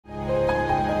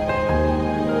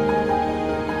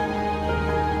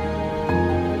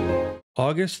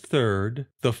August 3rd,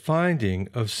 the finding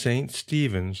of Saint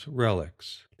Stephen's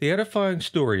relics. The edifying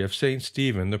story of Saint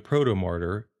Stephen, the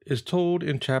proto-martyr, is told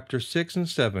in chapters 6 and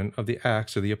 7 of the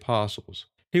Acts of the Apostles.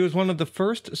 He was one of the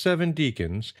first 7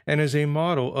 deacons, and is a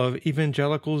model of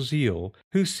evangelical zeal,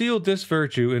 who sealed this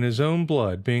virtue in his own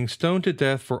blood, being stoned to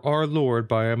death for our Lord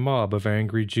by a mob of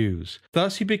angry Jews.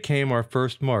 Thus he became our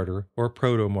first martyr, or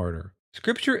proto-martyr.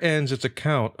 Scripture ends its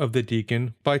account of the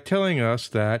deacon by telling us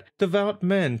that devout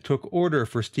men took order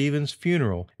for Stephen's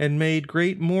funeral and made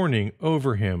great mourning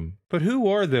over him. But who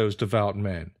are those devout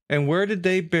men, and where did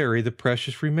they bury the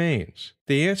precious remains?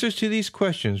 The answers to these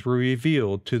questions were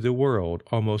revealed to the world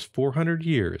almost 400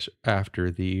 years after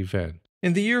the event.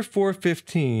 In the year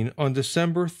 415, on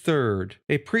December 3rd,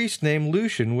 a priest named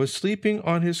Lucian was sleeping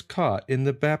on his cot in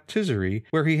the baptistery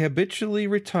where he habitually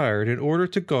retired in order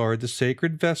to guard the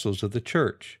sacred vessels of the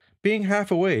church. Being half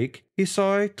awake, he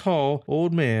saw a tall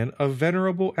old man of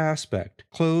venerable aspect,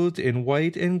 clothed in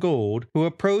white and gold, who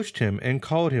approached him and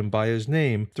called him by his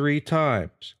name 3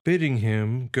 times, bidding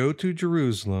him go to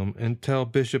Jerusalem and tell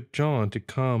Bishop John to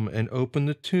come and open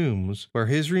the tombs where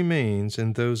his remains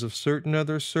and those of certain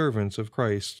other servants of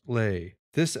Christ lay.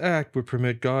 This act would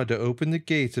permit God to open the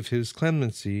gates of his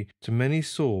clemency to many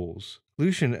souls.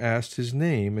 Lucian asked his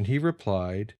name, and he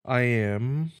replied, "I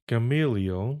am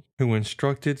Gamaliel, who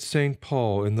instructed St.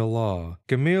 Paul in the law."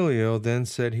 Gamaliel then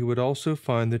said he would also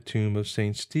find the tomb of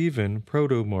St. Stephen,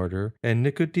 proto-martyr, and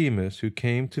Nicodemus, who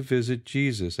came to visit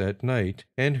Jesus at night,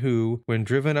 and who, when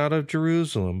driven out of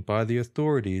Jerusalem by the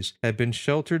authorities, had been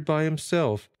sheltered by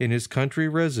himself in his country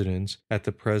residence at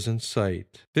the present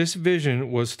site. This vision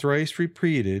was thrice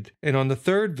repeated, and on the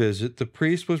 3rd visit the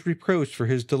priest was reproached for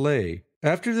his delay.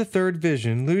 After the 3rd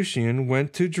vision, Lucian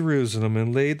went to Jerusalem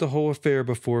and laid the whole affair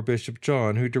before Bishop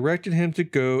John, who directed him to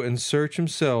go and search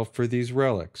himself for these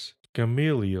relics.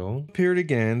 Gamaliel appeared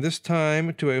again, this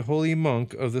time to a holy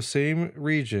monk of the same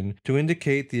region, to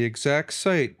indicate the exact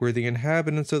site where the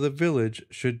inhabitants of the village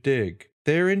should dig.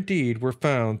 There indeed were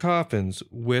found coffins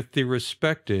with the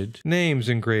respected names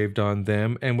engraved on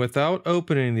them, and without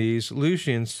opening these,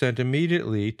 Lucian sent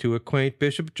immediately to acquaint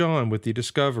Bishop John with the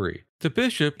discovery. The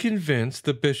bishop convinced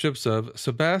the bishops of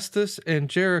Sebastus and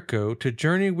Jericho to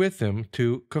journey with him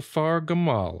to Kfar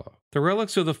Gamala. The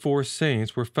relics of the 4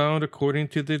 saints were found according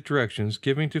to the directions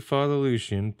given to Father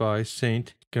Lucian by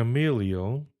Saint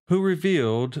Gamaliel, who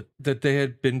revealed that they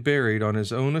had been buried on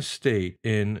his own estate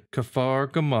in Kfar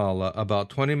Gamala, about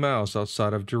 20 miles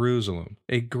outside of Jerusalem.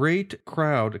 A great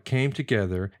crowd came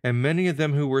together, and many of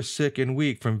them who were sick and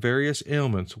weak from various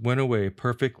ailments went away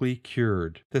perfectly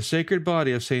cured. The sacred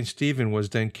body of St. Stephen was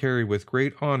then carried with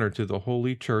great honor to the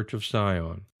Holy Church of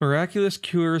Sion. Miraculous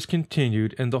cures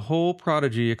continued, and the whole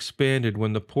prodigy expanded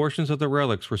when the portions of the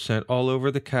relics were sent all over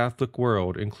the Catholic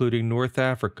world, including North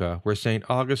Africa, where St.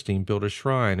 Augustine built a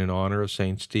shrine in honor of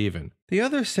St. Stephen. The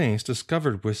other saints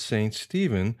discovered with St.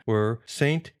 Stephen were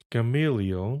St.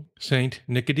 Gamaliel, St.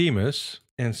 Nicodemus,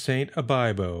 and St.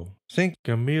 Abibo. St.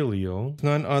 Gamaliel,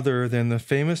 none other than the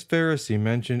famous Pharisee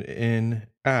mentioned in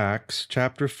Acts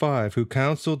chapter 5, who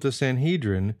counseled the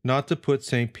Sanhedrin not to put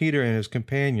St. Peter and his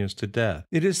companions to death.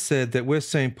 It is said that with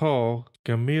St. Paul,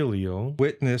 Gamaliel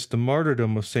witnessed the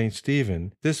martyrdom of St.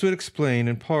 Stephen. This would explain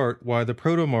in part why the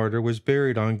proto-martyr was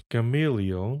buried on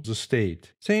Gamaliel's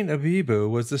estate. St. Abibo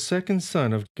was the 2nd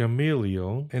son of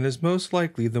Gamaliel, and is most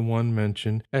likely the one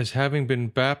mentioned as having been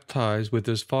baptized with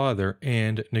his father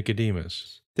and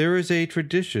Nicodemus. There is a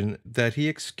tradition that he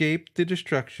escaped the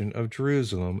destruction of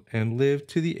Jerusalem and lived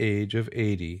to the age of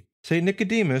 80. St.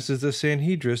 Nicodemus is the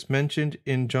Sanhedrist mentioned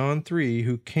in John 3,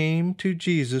 who came to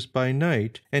Jesus by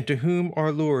night, and to whom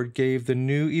our Lord gave the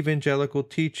new evangelical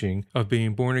teaching of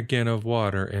being born again of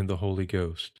water and the Holy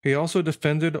Ghost. He also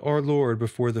defended our Lord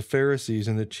before the Pharisees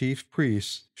and the chief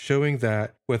priests, showing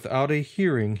that, without a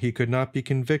hearing, he could not be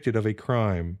convicted of a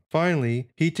crime. Finally,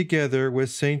 he, together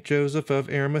with St. Joseph of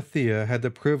Arimathea, had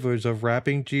the privilege of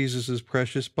wrapping Jesus'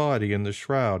 precious body in the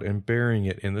shroud and burying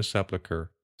it in the sepulchre.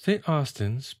 St.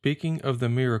 Austin, speaking of the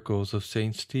miracles of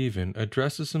St. Stephen,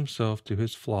 addresses himself to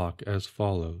his flock as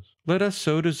follows: "Let us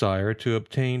so desire to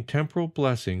obtain temporal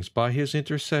blessings by his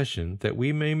intercession that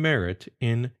we may merit,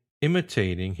 in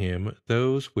imitating him,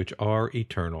 those which are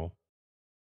eternal."